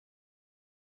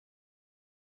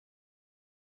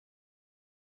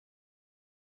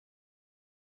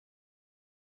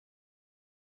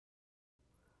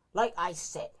like I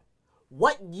said,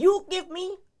 what you give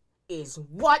me is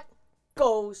what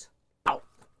goes out.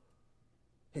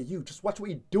 Hey, you, just watch what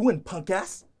you're doing, punk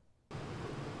ass.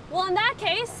 Well, in that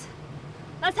case,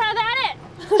 let's have at it.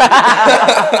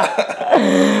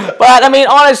 But I mean,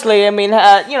 honestly, I mean,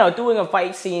 you know, doing a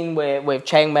fight scene with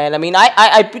Chengman, I mean,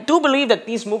 I do believe that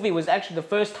this movie was actually the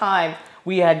first time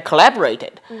we had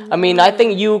collaborated. I mean, I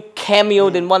think you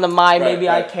cameoed in one of mine, maybe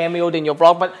I cameoed in your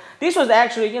vlog, but this was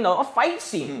actually, you know, a fight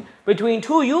scene between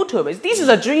two YouTubers. This is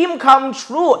a dream come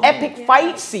true, epic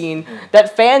fight scene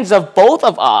that fans of both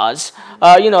of us,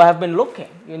 you know, have been looking.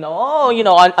 You know, oh, you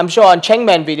know, I'm sure on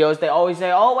Chengman videos, they always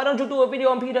say, oh, why don't you do a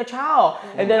video on Peter Chao?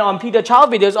 And then on Peter Chao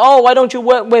videos, oh, why don't you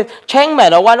work with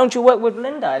Chengman? Or why don't you work with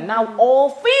Linda? And now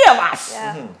all three of us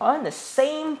are in the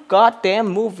same goddamn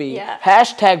movie.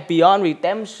 Hashtag Beyond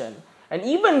Redemption. And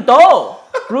even though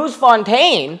Bruce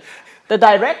Fontaine, the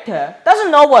director,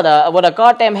 doesn't know what a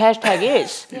goddamn hashtag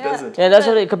is. He doesn't. Yeah, that's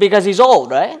what because he's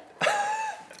old, right?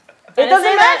 It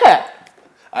doesn't matter.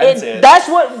 I didn't say it. That's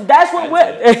what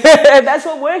we're that's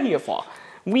what we're here for.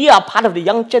 We are part of the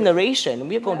young generation.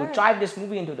 We are going to drive this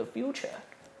movie into the future.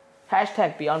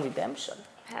 Hashtag Beyond Redemption.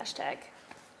 Hashtag.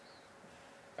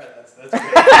 That's great. That's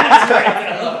great.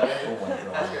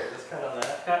 That's great. That's kind of